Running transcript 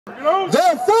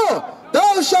Therefore,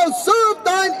 thou shalt serve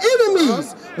thine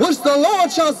enemies, which the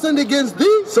Lord shall send against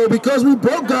thee. So because we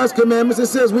broke God's commandments, it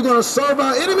says we're going to serve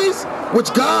our enemies,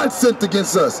 which God sent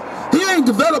against us. He ain't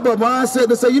developed a mindset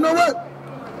to say, you know what?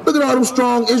 Look at all them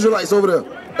strong Israelites over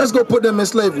there. Let's go put them in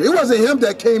slavery. It wasn't him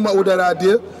that came up with that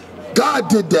idea. God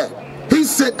did that. He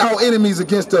sent our enemies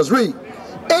against us. Read.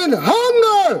 In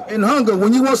hunger. In hunger.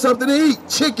 When you want something to eat,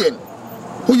 chicken.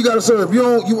 Who you got to serve?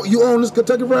 You own this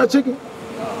Kentucky Fried Chicken?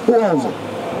 Who owns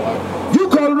it? You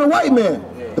call him a white man.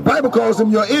 The Bible calls him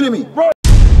your enemy.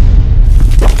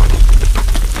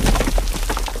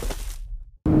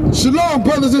 Shalom,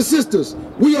 brothers and sisters.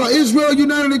 We are Israel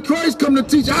United in Christ, come to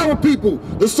teach our people,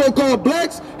 the so-called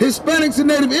blacks, Hispanics, and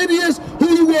Native Indians, who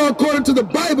you are according to the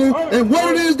Bible, and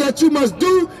what it is that you must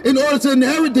do in order to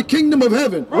inherit the kingdom of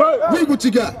heaven. Read what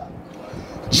you got.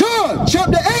 John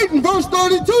chapter 8 and verse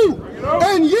 32.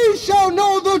 And ye shall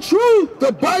know the truth.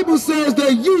 The Bible says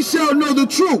that ye shall know the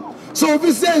truth. So if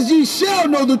it says ye shall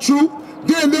know the truth,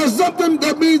 then there's something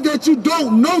that means that you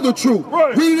don't know the truth.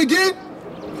 Read it again.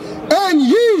 And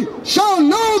ye shall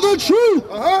know the truth,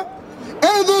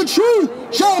 and the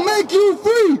truth shall make you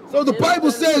free. So the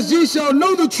Bible says ye shall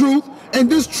know the truth,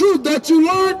 and this truth that you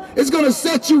learn is going to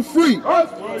set you free.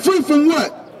 Free from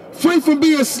what? Free from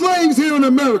being slaves here in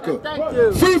America.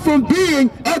 Free from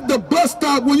being at the bus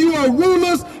stop when you are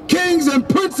rulers, kings, and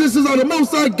princesses of the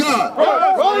Most High God.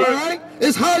 All right?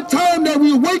 It's high time that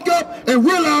we wake up and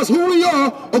realize who we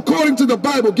are according to the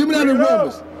Bible. Give me that in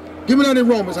Romans. Give me that in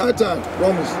Romans. High time.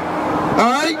 Romans.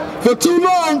 All right? For too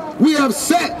long, we have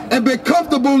sat and been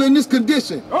comfortable in this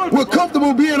condition. We're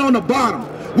comfortable being on the bottom.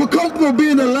 We're comfortable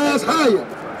being the last hired.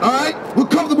 All right? We're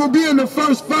comfortable being the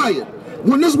first fired.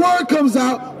 When this word comes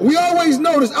out, we always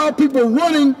notice our people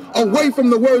running away from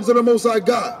the words of the Most High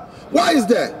God. Why is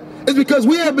that? It's because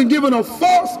we have been given a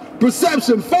false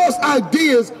perception, false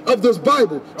ideas of this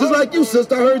Bible. Just like you,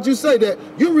 sister, I heard you say that.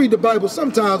 You read the Bible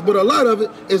sometimes, but a lot of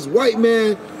it is white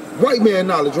man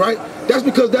knowledge, right? That's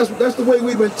because that's the way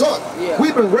we've been taught.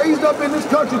 We've been raised up in this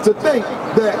country to think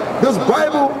that this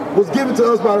Bible was given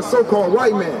to us by the so-called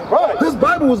white man. This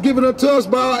Bible was given up to us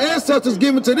by our ancestors,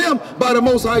 given to them by the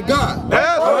Most High God.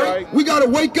 That's right. We got to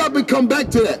wake up and come back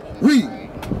to that. Read.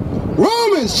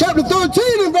 Romans chapter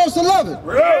 13 and verse 11.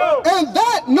 And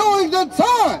that knowing the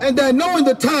time. And that knowing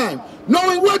the time.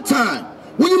 Knowing what time?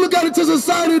 When you look out into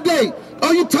society today,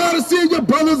 are you tired of seeing your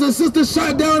brothers and sisters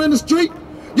shot down in the street?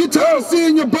 You tired of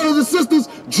seeing your brothers and sisters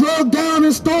drugged down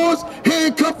in stores,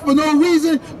 handcuffed for no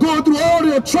reason, going through all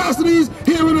the atrocities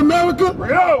here in America?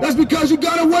 That's because you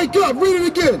gotta wake up. Read it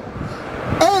again.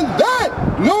 And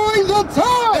that knowing the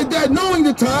time. And that knowing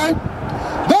the time.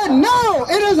 That now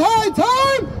it is high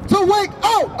time to wake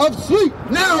out of sleep.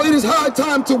 Now it is high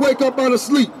time to wake up out of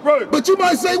sleep. But you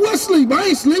might say, what sleep? I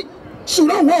ain't sleep. Shoot,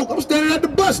 I'm woke. I'm standing at the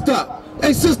bus stop.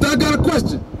 Hey, sister, I got a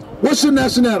question. What's your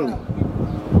nationality?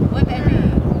 What that mean?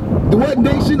 What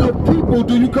nation of people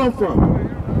do you come from?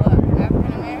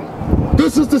 African-American.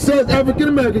 This sister says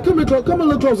African-American. Come a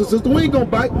little closer, sister. We ain't gonna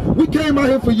bite. We came out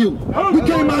here for you. We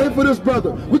came out here for this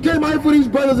brother. We came out here for these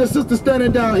brothers and sisters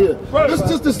standing down here. This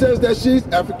sister says that she's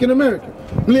African-American.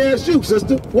 Let me ask you,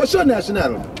 sister, what's your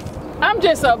nationality? I'm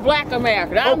just a black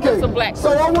American. I'm just a black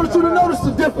person. So I want you to notice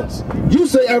the difference. You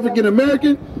say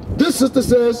African-American. This sister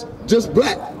says just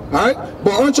black. All right?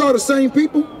 But aren't y'all the same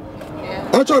people?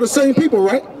 Yeah. Aren't y'all the same people,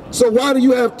 right? So why do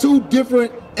you have two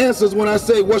different answers when I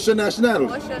say, what's your nationality?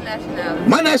 What's your nationality?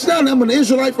 My nationality, I'm an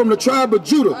Israelite from the tribe of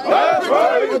Judah.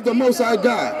 Of the Most High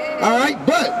God. All right?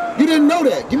 But you didn't know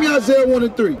that. Give me Isaiah 1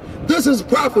 and 3. This is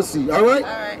prophecy, all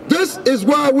right? This is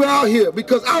why we're out here.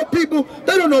 Because our people,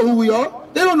 they don't know who we are.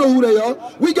 They don't know who they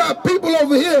are. We got people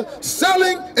over here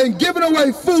selling and giving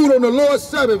away food on the Lord's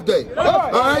Sabbath day.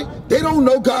 All right? They don't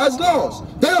know God's laws.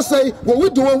 They'll say, well, we're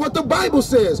doing what the Bible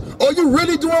says. Are you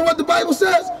really doing what the Bible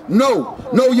says? No.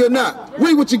 No, you're not.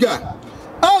 Read what you got.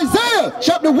 Isaiah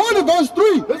chapter 1 and verse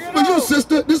 3. This is for you,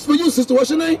 sister. This is for you, sister. What's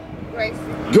your name? Gracie.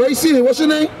 Gracie. And what's your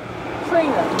name?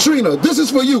 Trina. Trina. This is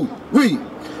for you. Read.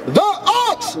 The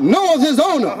ox knoweth his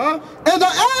owner, and the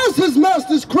ass his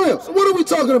master's crib. So what are we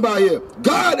talking about here?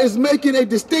 God is making a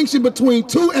distinction between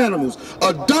two animals,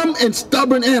 a dumb and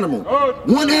stubborn animal.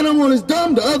 One animal is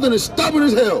dumb, the other is stubborn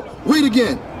as hell. Read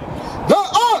again. The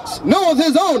ox knoweth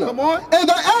his owner, and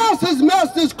the ass his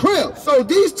master's crib. So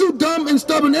these two dumb and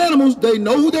stubborn animals, they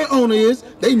know who their owner is,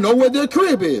 they know where their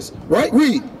crib is. Right?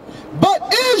 Read.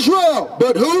 But Israel.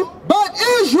 But who? But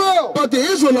Israel. But the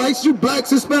Israelites, you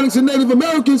blacks, Hispanics, and Native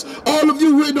Americans, all of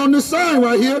you written on this sign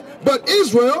right here, but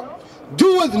Israel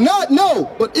doeth not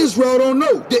know. But Israel don't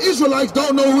know. The Israelites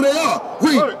don't know who they are.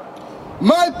 Read.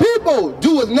 my people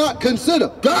doeth not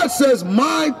consider. God says,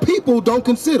 my people don't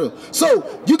consider.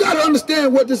 So you got to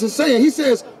understand what this is saying. He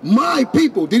says, my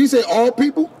people. Did he say all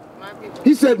people? My people.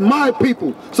 He said, my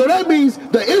people. So that means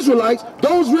the Israelites,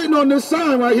 those written on this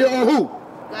sign right here are who?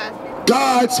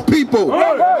 God's people.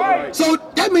 So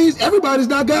that means everybody's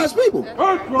not God's people.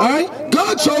 All right?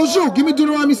 God chose you. Give me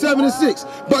Deuteronomy 7 and 6.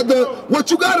 But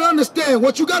what you got to understand,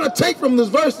 what you got to take from this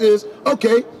verse is,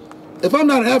 okay, if I'm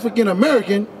not African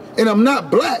American and I'm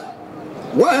not black,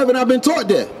 why haven't I been taught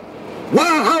that? Why?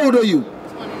 How old are you?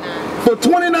 29. For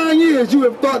 29 years, you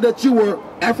have thought that you were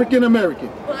African American.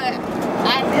 But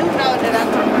I do know that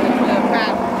I'm from the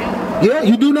tribe of Judah. Yeah,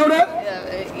 you do know that?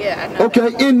 Yeah, I know.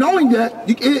 Okay, in knowing that,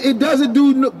 it doesn't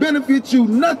benefit you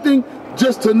nothing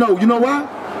just to know. You know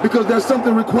why? Because there's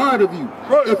something required of you.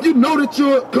 If you know that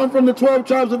you come from the 12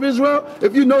 tribes of Israel,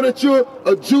 if you know that you're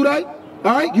a Judite,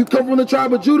 all right, you come from the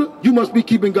tribe of Judah, you must be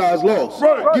keeping God's laws.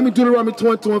 Give me Deuteronomy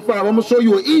 22 and 5. I'm going to show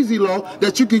you an easy law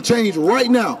that you can change right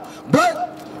now.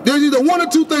 But there's either one or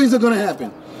two things that are going to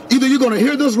happen. Either you're going to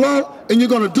hear this law and you're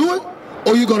going to do it,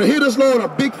 or you're going to hear this law and a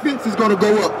big fence is going to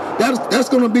go up. That's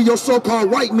going to be your so-called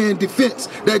white man defense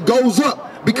that goes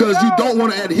up because you don't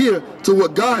want to adhere to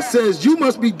what God says you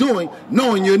must be doing,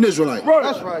 knowing you're an Israelite.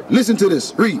 That's right. Listen to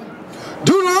this. Read.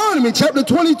 Deuteronomy chapter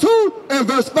 22 and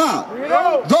verse 5.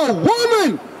 The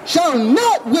woman shall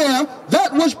not wear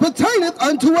that which pertaineth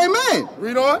unto a man.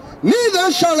 Read on.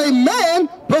 Neither shall a man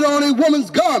put on a woman's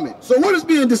garment. So what is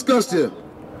being discussed here?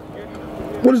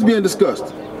 What is being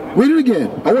discussed? Read it again.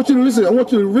 I want you to listen. I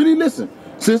want you to really listen.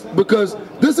 Because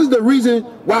this is the reason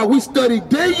why we study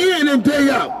day in and day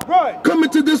out. Coming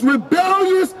to this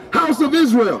rebellious house of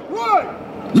Israel.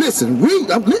 Listen,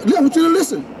 read. I want you to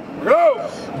listen.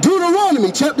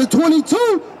 Deuteronomy chapter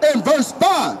 22 and verse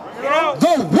 5.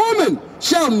 The woman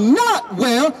shall not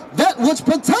wear that which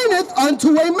pertaineth unto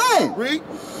a man. Read.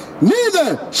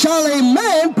 Neither shall a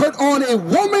man put on a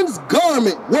woman's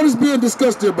garment. What is being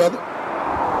discussed here, brother?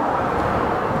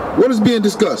 What is being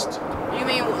discussed? You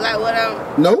mean like what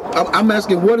I'm... No, I'm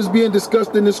asking what is being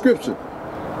discussed in the scripture.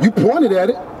 You pointed at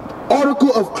it.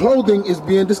 Article of clothing is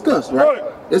being discussed, right?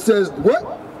 It says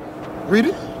what? Read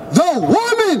it. The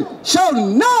woman shall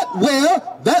not wear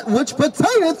that which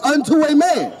pertaineth unto a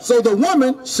man. So the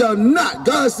woman shall not.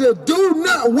 God said, do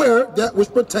not wear that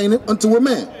which pertaineth unto a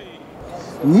man.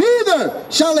 Neither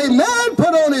shall a man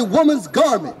put on a woman's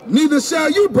garment. Neither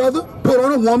shall you, brother, put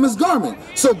on a woman's garment.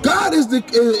 So God is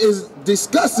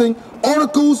discussing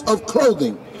articles of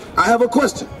clothing. I have a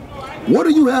question. What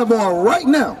do you have on right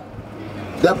now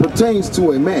that pertains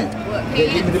to a man? What,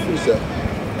 pants? Give me the precept.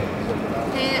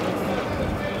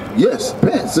 Pants? Yes,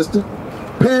 pants, sister.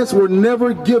 Pants were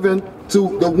never given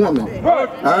to the woman. All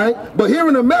right? But here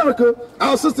in America,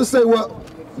 our sisters say, well,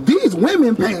 these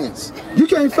women pants. You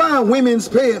can't find women's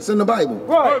pants in the Bible.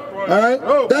 All right?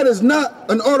 That is not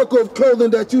an article of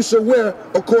clothing that you should wear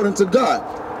according to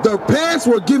God. The pants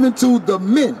were given to the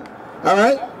men. All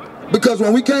right? Because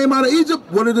when we came out of Egypt,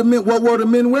 what were the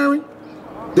men wearing?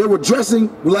 They were dressing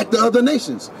like the other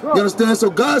nations. You understand? So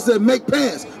God said, make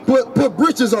pants. Put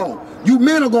breeches on. You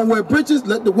men are going to wear breeches.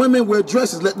 Let the women wear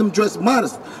dresses. Let them dress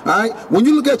modest. All right? When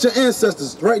you look at your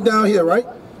ancestors, right down here, right?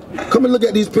 Come and look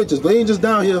at these pictures. They ain't just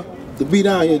down here to be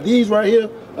down here. These right here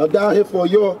are down here for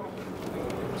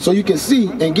so you can see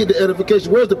and get the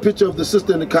edification. Where's the picture of the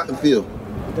sister in the cotton field?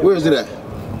 Where is it at?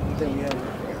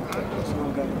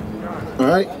 All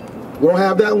right? We don't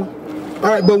have that one? All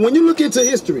right, but when you look into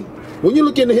history,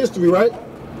 right?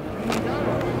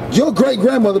 Your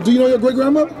great-grandmother, do you know your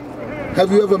great-grandmother? Have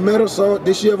you ever met her, saw her?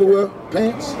 Did she ever wear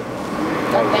pants?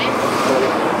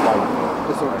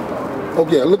 Oh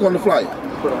yeah, look on the flyer.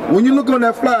 When you look on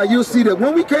that flyer, you'll see that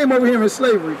when we came over here in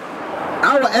slavery,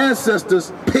 our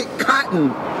ancestors picked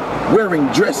cotton wearing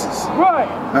dresses. Right.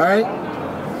 All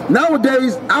right?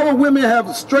 Nowadays, our women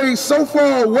have strayed so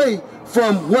far away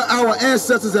from what our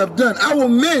ancestors have done. Our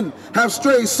men have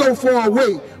strayed so far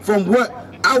away from what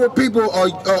our people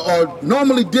are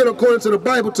normally did according to the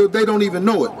Bible till they don't even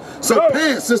know it. So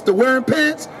pants, sister, wearing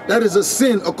pants, that is a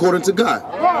sin according to God.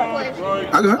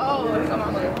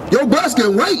 Your bus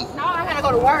can wait. No, I gotta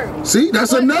go to work. See,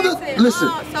 that's another, listen,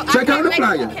 so check out the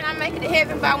flyer. Can I make it to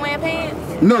heaven by wearing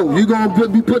pants? No, you're going to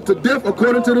be put to death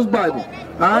according to this Bible.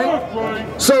 All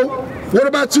right? So, what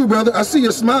about you, brother? I see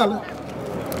you smiling.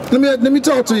 Let me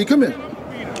talk to you. Come here.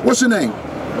 What's your name?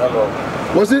 Mello.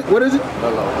 What is it?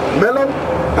 Mello. Mello?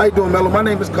 How you doing, Mello? My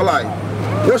name is Kalai.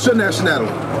 What's your nationality?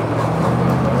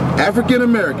 African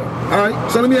American. All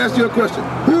right, so let me ask you a question.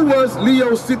 Who was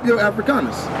Leo Scipio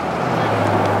Africanus?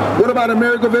 What about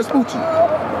Amerigo Vespucci?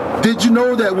 Did you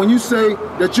know that when you say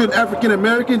that you're an African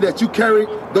American, that you carry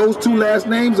those two last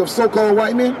names of so-called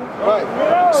white men?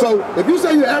 Right. So if you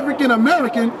say you're African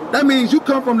American, that means you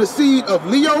come from the seed of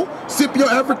Leo, Scipio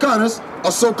Africanus,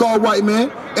 a so-called white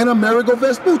man, and Amerigo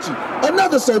Vespucci,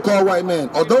 another so-called white man.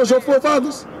 Are those your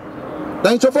forefathers?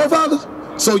 They ain't your forefathers?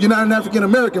 So you're not an African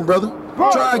American, brother.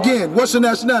 Right. Try again. What's your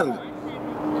nationality?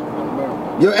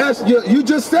 You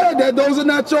just said that those are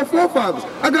not your forefathers.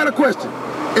 I got a question.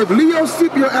 If Leo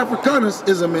Scipio Africanus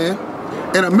is a man,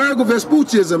 and Amerigo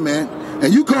Vespucci is a man,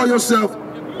 and you call yourself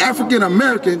African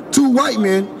American, two white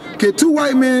men, can two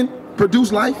white men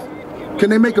produce life? Can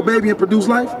they make a baby and produce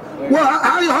life? Well,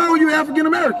 how are you African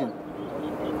American?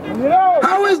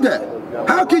 How is that?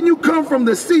 How can you come from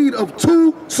the seed of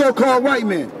two so-called white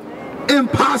men?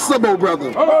 Impossible, brother.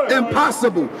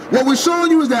 Impossible. What we're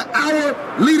showing you is that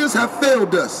our leaders have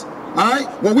failed us. All right?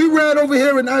 When we read over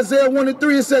here in Isaiah 1 and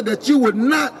 3, it said that you would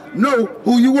not know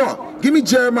who you are. Give me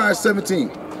Jeremiah 17,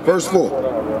 verse 4.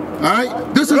 All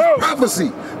right? This is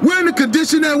prophecy. We're in the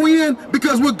condition that we're in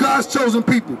because we're God's chosen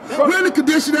people. We're in the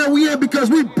condition that we're in because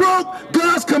we broke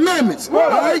God's commandments. All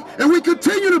right? And we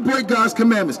continue to break God's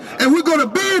commandments. And we're going to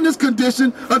be in this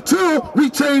condition until we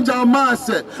change our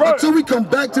mindset. Until we come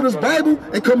back to this Bible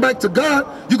and come back to God,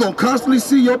 you're going to constantly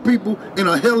see your people in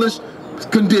a hellish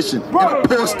condition, in a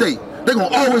poor state. They're going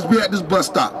to always be at this bus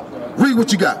stop. Read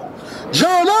what you got.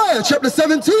 Jeremiah chapter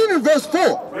 17 and verse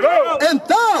 4. And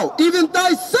thou, even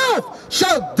thyself,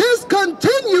 shalt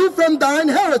discontinue from thine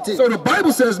heritage. So the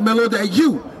Bible says, Melo, that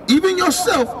you, even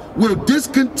yourself, will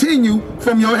discontinue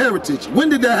from your heritage. When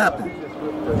did that happen?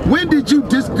 When did you know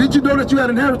that you had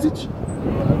an heritage?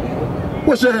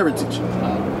 What's your heritage?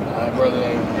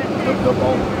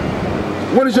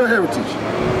 What is your heritage?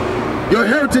 Your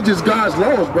heritage is God's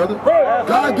laws, brother.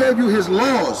 God gave you his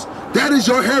laws. That is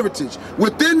your heritage.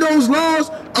 Within those laws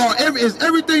is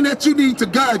everything that you need to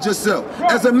guide yourself.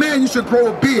 As a man, you should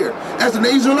grow a beard. As an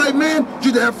Israelite man,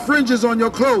 you should have fringes on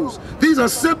your clothes. These are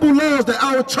simple laws that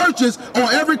our churches on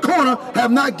every corner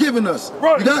have not given us.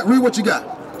 You got? Read what you got.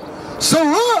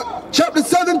 Sirach chapter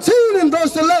 17 and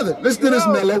verse 11. Listen to this,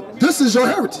 Melo. This is your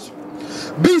heritage.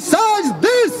 Besides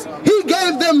this, he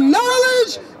gave them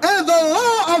knowledge and the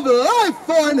law of life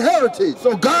for an heritage.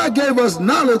 So God gave us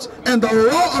knowledge and the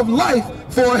law of life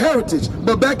for a heritage.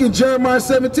 But back in Jeremiah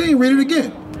 17, read it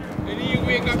again.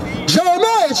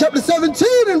 Jeremiah chapter 17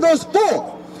 and verse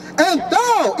 4. And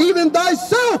thou, even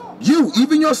thyself, you,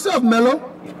 even yourself, Melo,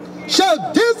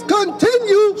 shall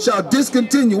discontinue. Shall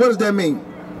discontinue. What does that mean?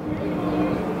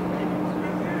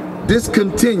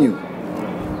 Discontinue.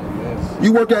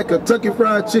 You work at Kentucky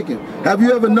Fried Chicken. Have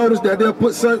you ever noticed that they'll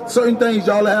put certain things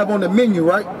y'all have on the menu,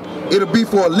 right? It'll be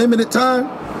for a limited time.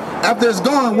 After it's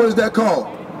gone, what is that called?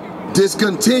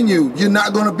 Discontinue. You're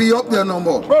not going to be up there no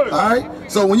more. All right?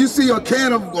 So when you see a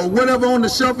can of or whatever on the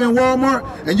shelf in Walmart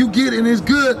and you get it and it's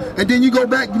good, and then you go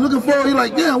back, you're looking for it, you're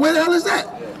like, damn, where the hell is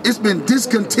that? It's been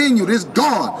discontinued. It's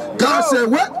gone. God said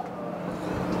what?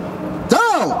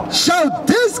 Thou shalt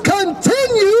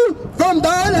discontinue from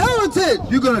thine heritage.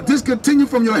 You're going to discontinue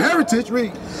from your heritage.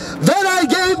 Read. That I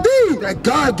gave thee. That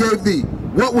God gave thee.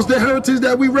 What was the heritage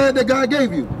that we read that God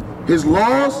gave you? His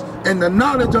laws and the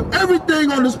knowledge of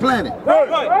everything on this planet.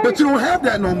 But you don't have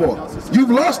that no more.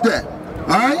 You've lost that. All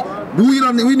right?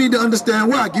 We need to understand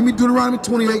why. Give me Deuteronomy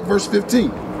 28 verse 15.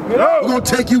 We're going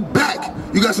to take you back.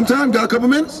 You got some time? Got a couple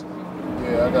minutes?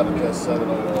 Yeah, I got to catch 7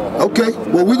 on the Okay,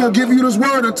 well, we're going to give you this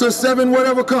word until 7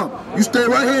 whatever come. You stay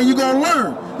right here and you're going to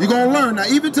learn. You're going to learn. Now,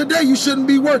 even today, you shouldn't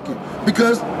be working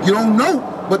because you don't know,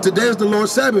 but today is the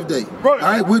Lord's Sabbath day. All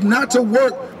right? We're not to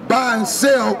work, buy, and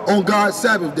sell on God's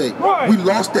Sabbath day. We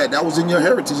lost that. That was in your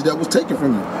heritage that was taken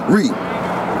from you. Read.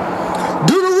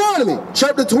 Deuteronomy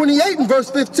chapter 28 and verse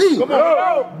 15.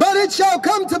 But it shall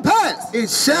come to pass.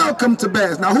 It shall come to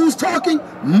pass. Now, who's talking?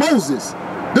 Moses.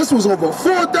 This was over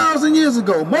 4,000 years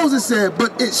ago. Moses said,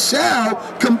 but it shall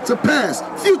come to pass.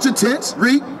 Future tense,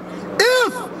 read.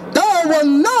 If thou wilt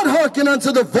not hearken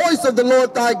unto the voice of the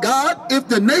Lord thy God. If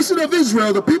the nation of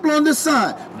Israel, the people on this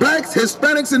side, blacks,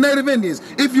 Hispanics, and Native Indians,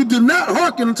 if you do not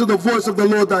hearken unto the voice of the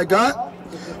Lord thy God,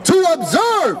 to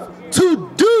observe, to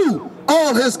do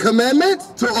all his commandments.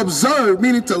 To observe,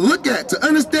 meaning to look at, to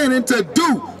understand, and to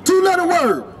do. 2-letter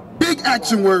word. Big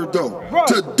action word though.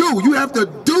 To do. You have to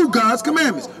do God's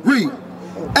commandments. Read.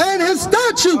 And his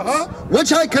statutes,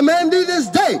 which I command thee this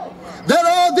day, that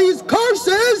all these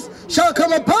curses shall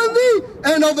come upon thee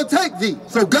and overtake thee.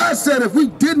 So God said if we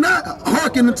did not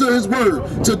hearken unto his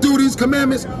word to do these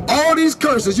commandments, all these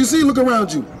curses, you see, look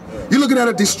around you. You're looking at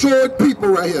a destroyed people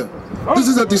right here. This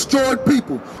is a destroyed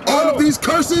people. All of these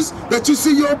curses that you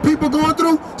see your people going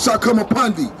through shall come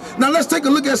upon thee. Now let's take a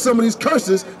look at some of these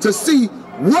curses to see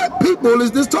what people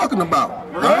is this talking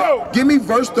about. Right? Give me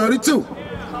verse 32.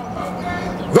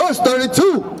 Verse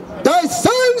 32. Thy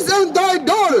sons and thy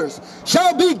daughters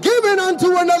shall be given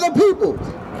unto another people.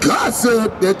 God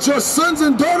said that your sons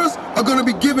and daughters are going to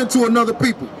be given to another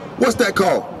people. What's that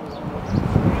called?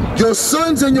 Your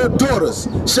sons and your daughters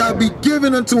shall be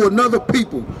given unto another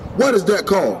people. What is that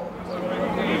called?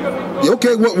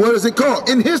 Okay, what is it called?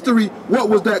 In history, what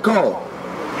was that called?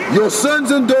 Your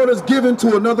sons and daughters given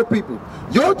to another people.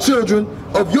 Your children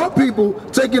of your people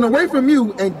taken away from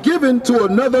you and given to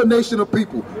another nation of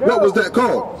people. What was that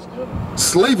called?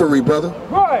 Slavery, brother.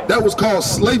 That was called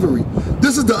slavery.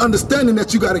 This is the understanding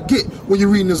that you got to get when you're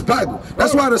reading this Bible.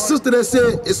 That's why the sister that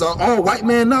said it's all white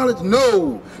man knowledge,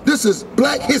 no. This is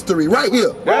black history right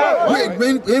here.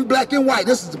 In black and white.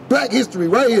 This is black history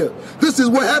right here. This is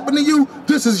what happened to you.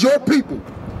 This is your people.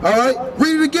 All right?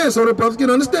 Read it again so the brothers can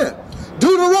understand.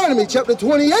 Deuteronomy chapter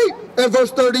 28 and verse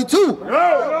 32.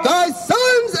 Thy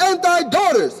sons and thy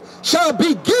daughters shall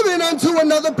be given unto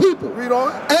another people. Read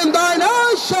on. And thine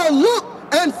eyes shall look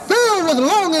and fill with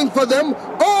longing for them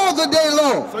all the day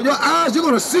long. So your eyes, you're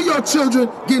going to see your children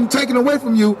getting taken away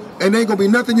from you, and there ain't going to be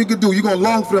nothing you can do. You're going to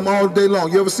long for them all day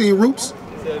long. You ever seen Roots?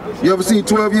 You ever seen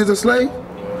 12 Years a Slave?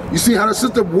 You see how the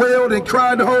sister wailed and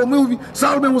cried the whole movie?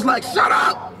 Solomon was like, shut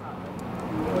up!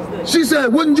 She said,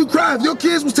 wouldn't you cry if your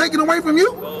kids was taken away from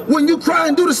you? Wouldn't you cry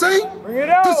and do the same? Bring it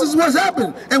out. This is what's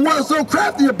happened. And what's so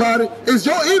crafty about it is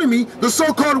your enemy, the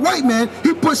so-called white man,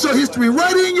 he puts your history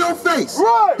right in your face.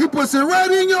 Right. He puts it right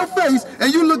in your face,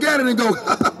 and you look at it and go,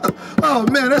 oh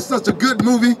man, that's such a good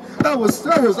movie. That was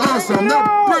awesome.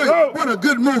 That brilliant. What a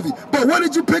good movie. But what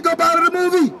did you pick up out of the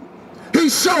movie? He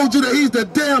showed you that he's the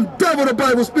damn devil the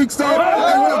Bible speaks of,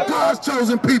 and we're God's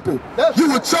chosen people.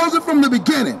 You were chosen from the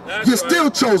beginning. You're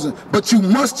still chosen, but you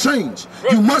must change.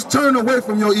 You must turn away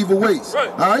from your evil ways.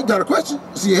 All right, got a question?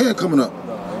 I see your hand coming up.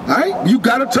 All right, you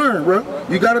got to turn, bro.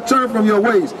 You got to turn from your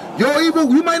ways. Your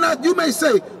evil, you may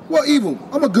say, what evil?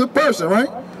 I'm a good person, right?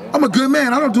 I'm a good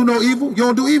man. I don't do no evil. You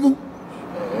don't do evil?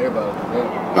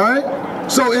 All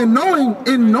right? So in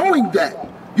knowing that,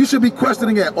 you should be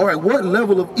questioning at, all right, what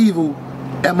level of evil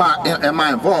am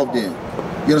I involved in?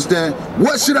 You understand?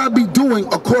 What should I be doing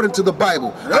according to the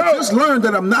Bible? I just learned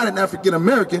that I'm not an African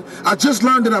American. I just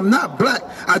learned that I'm not black.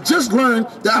 I just learned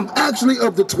that I'm actually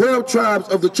of the 12 tribes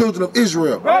of the children of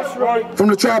Israel. That's right. From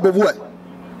the tribe of what?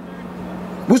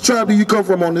 Which tribe do you come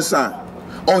from on this side?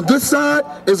 On this side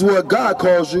is what God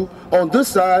calls you. On this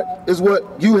side is what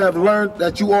you have learned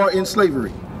that you are in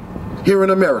slavery here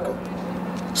in America.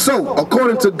 So,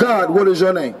 according to God, what is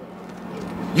your name?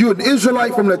 You're an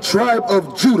Israelite from the tribe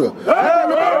of Judah.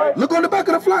 Look on the back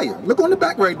of the flyer. Look on the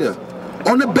back right there.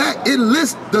 On the back, it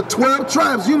lists the 12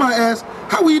 tribes. You might ask,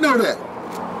 how will you know that?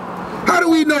 How do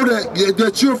we know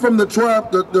that you're from the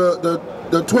tribe,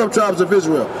 the 12 tribes of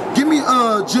Israel? Give me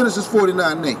Genesis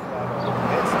 49, Nate.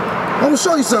 I'm going to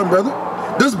show you something,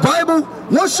 brother. This Bible,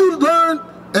 once you learn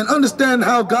and understand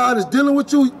how God is dealing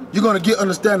with you, you're going to get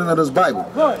understanding of this Bible.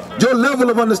 Your level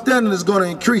of understanding is going to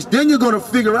increase. Then you're going to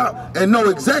figure out and know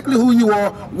exactly who you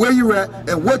are, where you're at,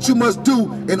 and what you must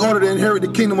do in order to inherit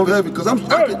the kingdom of heaven. Because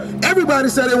everybody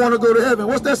said they want to go to heaven.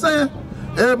 What's that saying?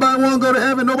 Everybody want to go to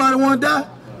heaven. Nobody want to die?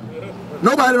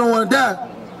 Nobody don't want to die.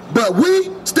 But we,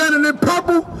 standing in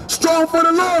purple, strong for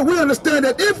the Lord, we understand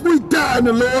that if we die in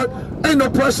the Lord, ain't no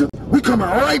pressure. We coming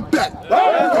right back.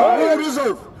 We're going to rule this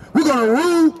earth. We're going to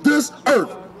rule this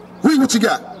earth. Read what you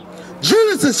got.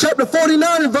 Genesis chapter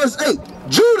 49 and verse 8.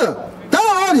 Judah,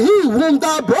 thou art he whom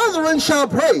thy brethren shall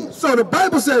praise. So the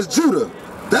Bible says, Judah,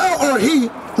 thou art he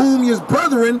whom his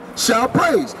brethren shall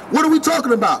praise. What are we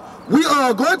talking about? We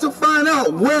are going to find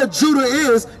out where Judah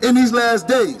is in these last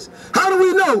days. How do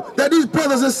we know that these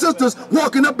brothers and sisters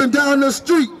walking up and down the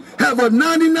street have a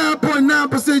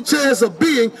 99.9% chance of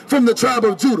being from the tribe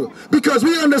of Judah? Because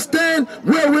we understand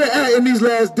where we're at in these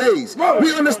last days.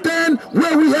 We understand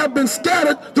where we have been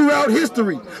scattered throughout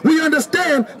history. We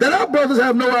understand that our brothers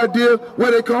have no idea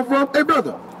where they come from. Hey,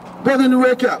 brother in the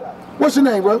red cap, what's your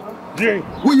name, brother? Jay.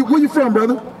 Where you from,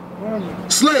 brother?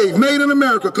 Slave, made in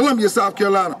America, Columbia, South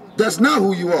Carolina. That's not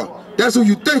who you are. That's who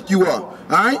you think you are. All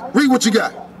right? Read what you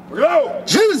got.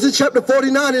 Genesis chapter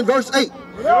 49 and verse 8.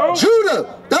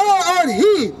 Judah, thou art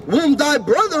he whom thy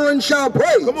brethren shall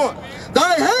praise. Come on.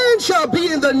 Thy hand shall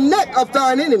be in the neck of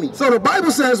thine enemy. So the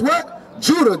Bible says what?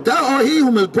 Judah, thou art he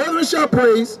whom his brethren shall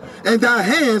praise, and thy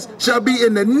hands shall be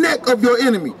in the neck of your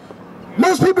enemy.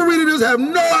 Most people reading this have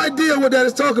no idea what that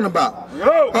is talking about.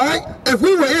 All right? If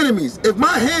we were enemies,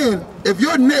 if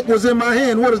your neck was in my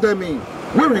hand, what does that mean?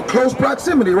 We're in close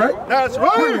proximity, right? That's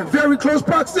right. We're in very close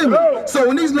proximity. So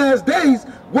in these last days,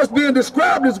 what's being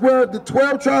described is where the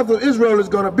 12 tribes of Israel is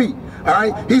going to be. All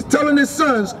right? He's telling his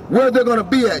sons where they're going to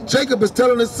be at. Jacob is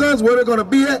telling his sons where they're going to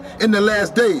be at in the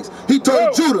last days. He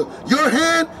told Judah, your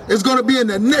hand is going to be in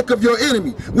the neck of your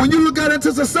enemy. When you look out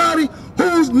into society,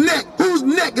 whose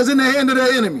neck is in the hand of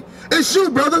their enemy? It's you,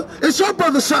 brother. It's your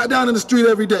brother shot down in the street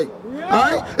every day. All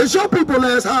right? It's your people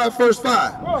last hired first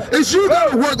five. It's you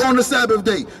got to work on the Sabbath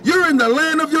day. You're in the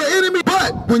land of your enemy.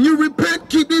 But when you repent,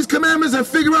 keep these commandments, and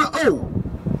figure out, oh,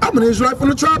 I'm an Israelite from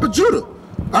the tribe of Judah. All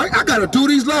right? I got to do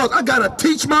these laws. I got to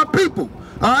teach my people.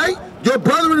 All right? Your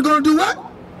brethren are going to do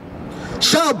what?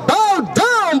 Shall bow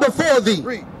down before thee.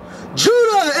 Read.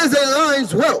 Judah is a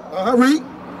lion's whelp. Read.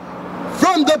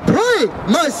 From the prey,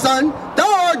 my son,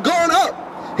 thou art gone up.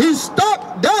 He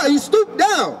stooped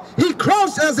down. He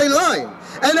crouched as a lion.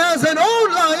 And as an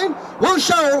old lion,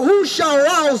 who shall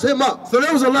rouse him up? So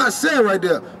there was a lot said right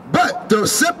there. But the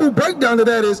simple breakdown of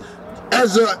that is,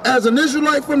 as an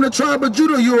Israelite from the tribe of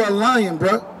Judah, you're a lion,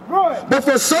 bro. Right. But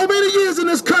for so many years in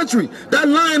this country, that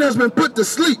lion has been put to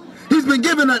sleep. He's been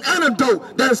given an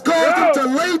antidote that has caused him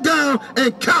to lay down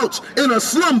and couch in a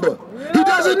slumber. He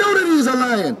doesn't know that he's a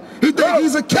lion. He thinks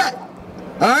he's a cat.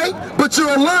 All right? But you're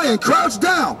a lion, crouched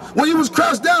down. When he was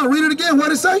crouched down, read it again. What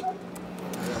did it say?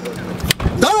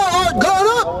 Thou art gone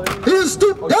up. He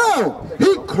stooped down.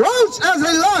 He crouched as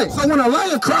a lion. So when a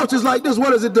lion crouches like this,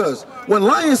 what does it do? When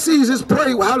lion sees his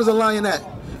prey, how does a lion act?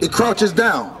 It crouches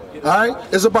down. All right?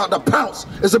 It's about to pounce.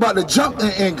 It's about to jump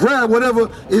and grab whatever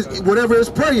his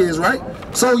prey is, right?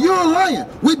 So you're a lion.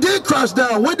 We did crouch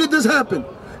down. When did this happen?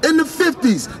 In the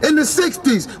 50s, in the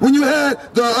 60s, when you had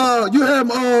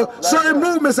certain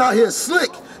movements out here, Slick.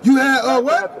 You had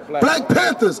what? Black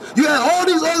Panthers. You had all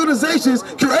these organizations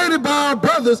created by our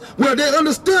brothers where they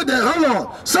understood that, hold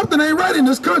on, something ain't right in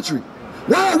this country.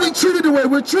 Why are we treated the way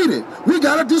we're treated? We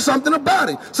got to do something about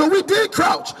it. So we did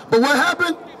crouch. But what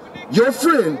happened? Your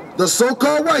friend, the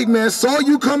so-called white man, saw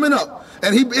you coming up,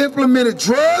 and he implemented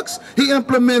drugs. He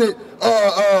implemented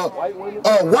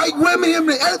white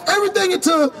women, everything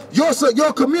into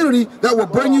your community that will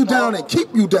bring you down and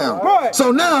keep you down. Right. So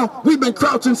now we've been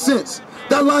crouching since.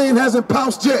 That lion hasn't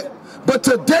pounced yet. But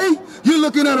today, you're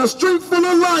looking at a street full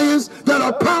of lions that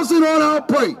are pouncing on our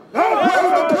prey.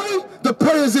 Where's the prey? The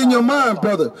prey is in your mind,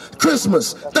 brother.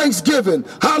 Christmas, Thanksgiving,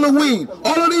 Halloween,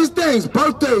 all of these things,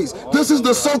 birthdays. This is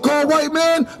the so-called white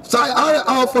man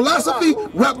philosophy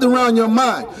wrapped around your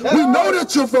mind. We know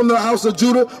that you're from the house of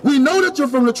Judah. We know that you're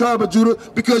from the tribe of Judah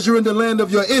because you're in the land of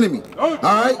your enemy. All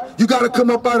right? You got to come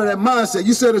up out of that mindset.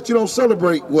 You said that you don't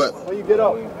celebrate what? When you get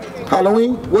up.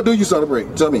 Halloween? What do you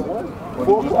celebrate? Tell me.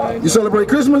 You celebrate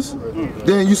Christmas?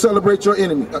 Then you celebrate your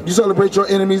enemy. You celebrate your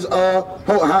enemy's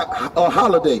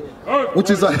holiday,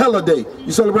 which is a holiday.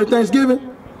 You celebrate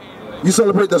Thanksgiving? You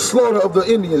celebrate the slaughter of the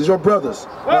Indians, your brothers.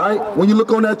 All right? When you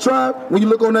look on that tribe, when you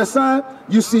look on that sign,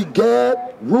 you see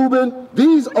Gad, Reuben.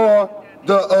 These are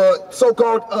the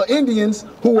so-called Indians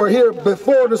who were here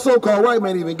before the so-called white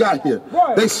man even got here.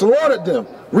 They slaughtered them.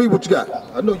 Read what you got.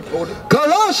 I know you quoted it.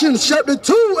 Colossians chapter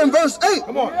 2 and verse 8.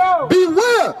 Come on.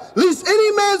 Beware, lest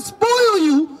any man spoil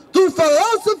you through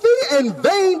philosophy and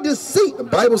vain deceit. The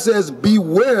Bible says,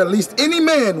 beware, lest any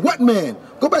man. What man?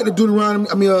 Go back to Deuteronomy,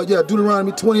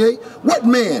 Deuteronomy 28. What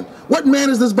man? What man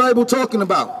is this Bible talking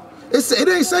about? It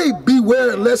ain't say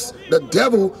beware lest the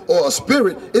devil or a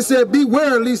spirit. It said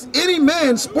beware lest any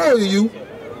man spoil you.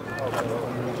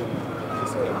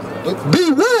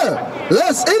 Beware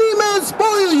lest any man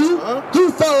spoil you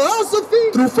through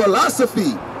philosophy. Through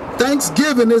philosophy.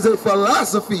 Thanksgiving is a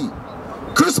philosophy.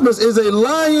 Christmas is a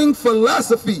lying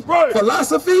philosophy. Right.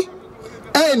 Philosophy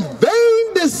and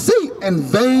vain deceit. And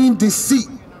vain deceit.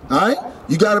 All right?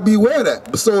 You got to be aware of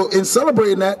that. So in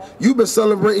celebrating that, you've been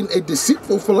celebrating a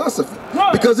deceitful philosophy.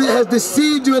 Right. Because it has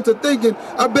deceived you into thinking,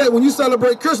 I bet when you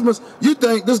celebrate Christmas, you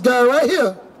think this guy right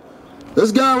here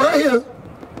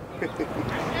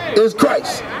is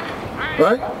Christ.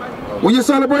 Right? When you're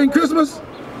celebrating Christmas,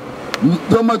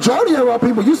 the majority of our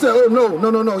people, you say, oh,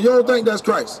 no, you don't think that's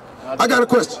Christ. I got a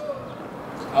question.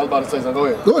 I was about to say something. Go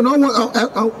ahead. Go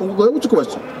ahead. What's your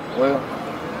question? Well,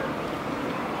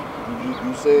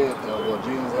 you said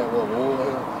Jesus had what, wool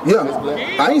hair?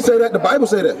 Yeah. I ain't say that. The Bible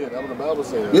said that. Yeah, that's what the Bible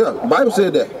said. Yeah, the Bible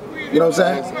said that. You know what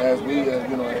I'm saying? As we, as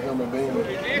human beings,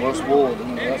 we're spoiled.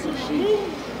 That's a sheep.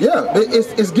 Yeah,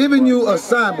 it's giving you a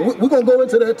sign. But we're going to go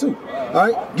into that too. All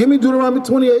right? Give me Deuteronomy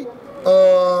 28,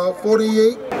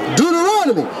 48.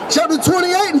 Deuteronomy chapter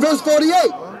 28 and verse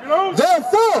 48.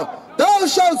 Therefore, thou thou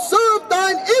shalt serve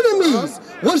thine enemies,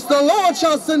 which the Lord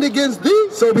shall send against thee.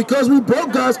 So because we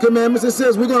broke God's commandments, it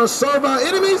says we're going to serve our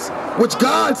enemies, which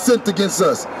God sent against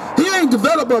us. He ain't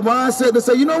developed a mindset to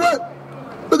say, you know what?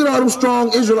 Look at all them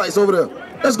strong Israelites over there.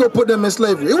 Let's go put them in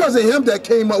slavery. It wasn't him that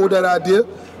came up with that idea.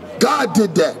 God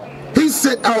did that. He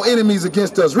sent our enemies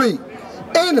against us. Read.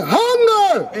 In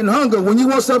hunger. In hunger, when you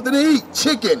want something to eat,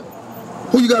 chicken.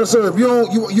 Who you got to serve?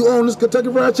 You own this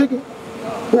Kentucky Fried Chicken?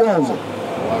 Who owns it?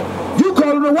 You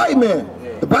call him a white man.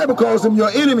 The Bible calls him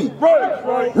your enemy.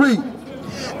 Right. Read.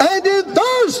 And in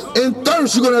thirst. In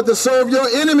thirst, you're going to have to serve your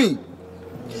enemy.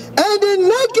 And in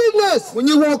nakedness. When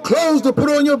you want clothes to put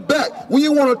on your back, when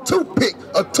you want a toothpick,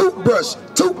 a toothbrush,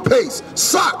 toothpaste,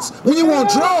 socks, when you want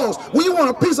drawers, when you want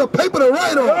a piece of paper to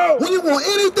write on, when you want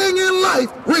anything in life,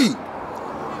 read.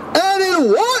 And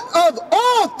in want of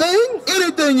all things.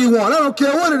 Anything you want, I don't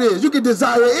care what it is, you can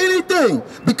desire anything.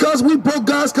 Because we broke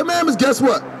God's commandments, guess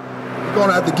what? We're going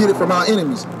to have to get it from our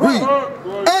enemies. Read.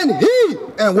 And he.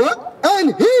 And what?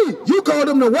 And he. You called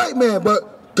him the white man,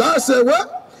 but God said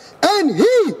what? And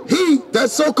he,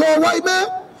 that so-called white man,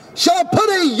 shall put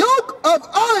a yoke of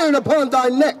iron upon thy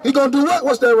neck. He gonna do what?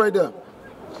 What's that right there?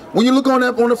 When you look on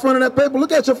the front of that paper,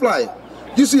 look at your flyer.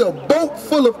 You see a boat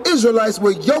full of Israelites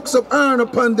with yokes of iron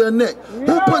upon their neck.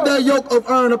 Who put that yoke of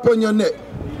iron upon your neck?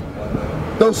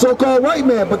 The so-called white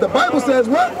man. But the Bible says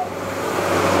what?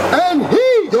 And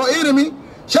he, your enemy,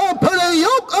 shall put a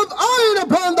yoke of iron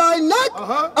upon thy neck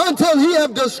until he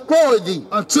have destroyed thee.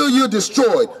 Until you're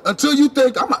destroyed. Until you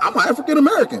think, I'm an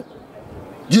African-American.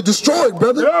 You're destroyed,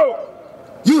 brother.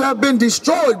 You have been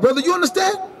destroyed, brother. You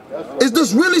understand? Is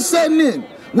this really setting in?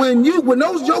 When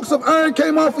those yokes of iron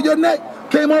came off of your neck,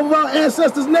 came off of our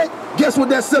ancestors' neck, guess what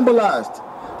that symbolized?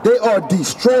 They are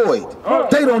destroyed.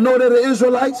 They don't know they're the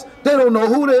Israelites. They don't know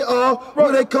who they are,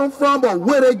 where they come from, or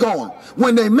where they're going.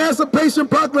 When the Emancipation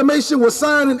Proclamation was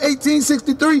signed in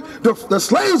 1863, the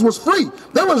slaves was free.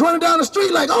 They was running down the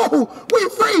street like, oh, we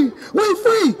free, we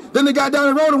free. Then they got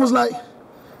down the road and was like,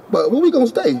 but where we gonna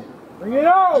stay? Bring it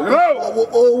out.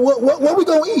 What we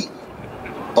gonna eat?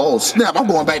 Oh snap, I'm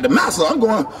going back to Master.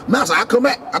 Master, I come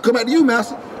back to you,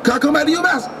 Master. Can I come back to you,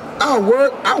 Master? I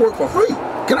work for free.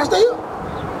 Can I stay here?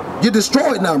 You're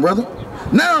destroyed now, brother.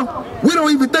 Now, we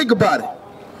don't even think about it.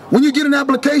 When you get an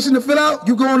application to fill out,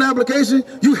 you go on the application,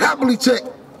 you happily check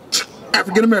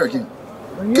African American.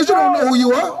 Because you don't know who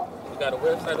you are. You got a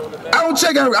website on the back? I don't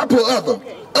check I put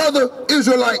other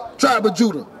Israelite tribe of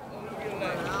Judah.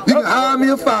 You can hire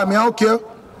me or fire me, I don't care.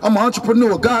 I'm an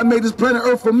entrepreneur. God made this planet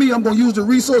Earth for me. I'm going to use the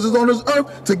resources on this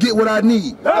earth to get what I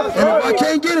need. And if I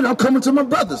can't get it, I'm coming to my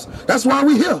brothers. That's why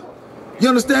we're here. You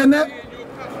understand that?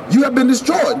 You have been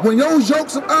destroyed. When those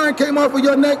yokes of iron came off of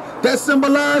your neck, that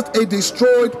symbolized a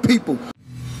destroyed people.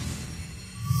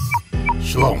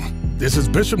 Shalom. This is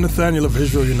Bishop Nathaniel of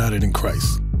Israel United in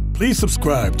Christ. Please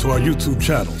subscribe to our YouTube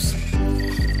channels.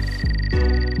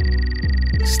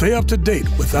 Stay up to date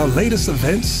with our latest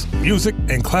events, music,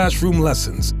 and classroom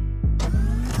lessons.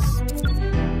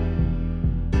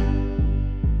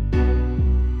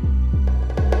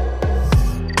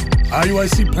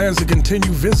 IUIC plans to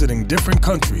continue visiting different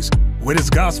countries where this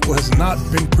gospel has not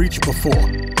been preached before.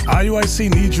 IUIC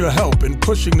needs your help in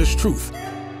pushing this truth.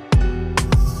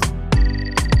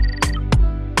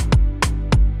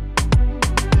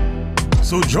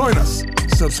 So join us.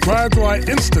 Subscribe to our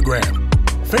Instagram,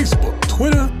 Facebook,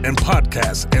 Twitter, and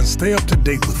podcasts, and stay up to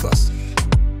date with us.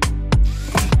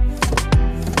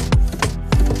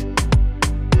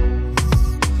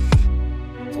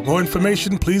 For more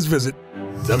information, please visit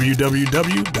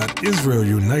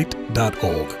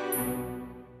www.israelunite.org.